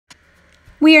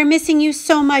We are missing you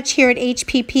so much here at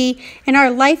HPP, and our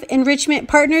Life Enrichment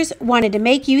partners wanted to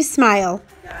make you smile.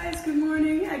 Guys, good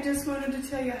morning. I just wanted to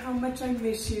tell you how much I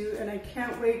miss you, and I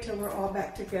can't wait till we're all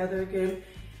back together again.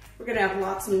 We're gonna have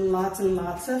lots and lots and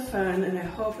lots of fun, and I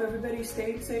hope everybody's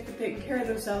staying safe and taking care of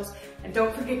themselves. And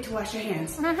don't forget to wash your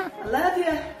hands. I love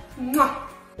you. Mwah.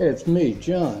 Hey, it's me,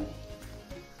 John.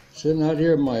 Sitting out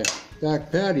here in my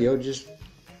back patio, just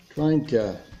trying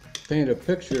to paint a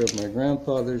picture of my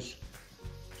grandfather's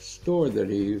store that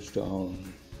he used to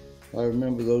own. I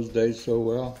remember those days so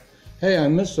well. Hey, I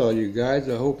miss all you guys.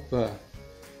 I hope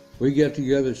we get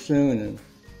together soon and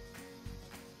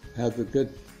have the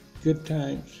good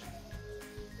times.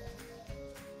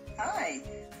 Hi,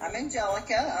 I'm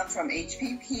Angelica. I'm from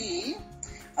HPP.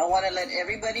 I want to let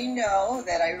everybody know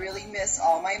that I really miss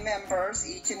all my members,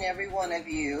 each and every one of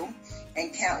you,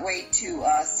 and can't wait to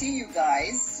see you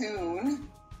guys soon.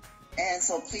 And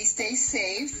so please stay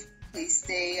safe. Please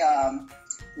stay,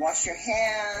 wash your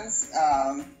hands,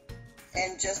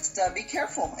 and just be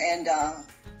careful. And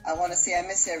I want to say I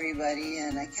miss everybody,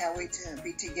 and I can't wait to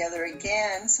be together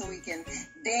again so we can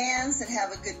dance and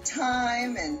have a good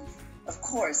time, and of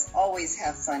course, always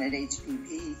have fun at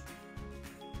HPP.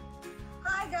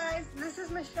 Hi guys, this is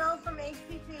Michelle from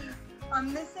HPP.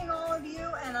 I'm missing all of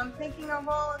you, and I'm thinking of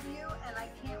all of you, and I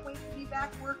can't wait to be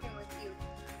back working with you.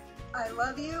 I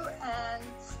love you, and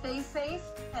stay safe,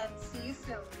 and see you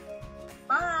soon.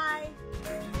 Bye!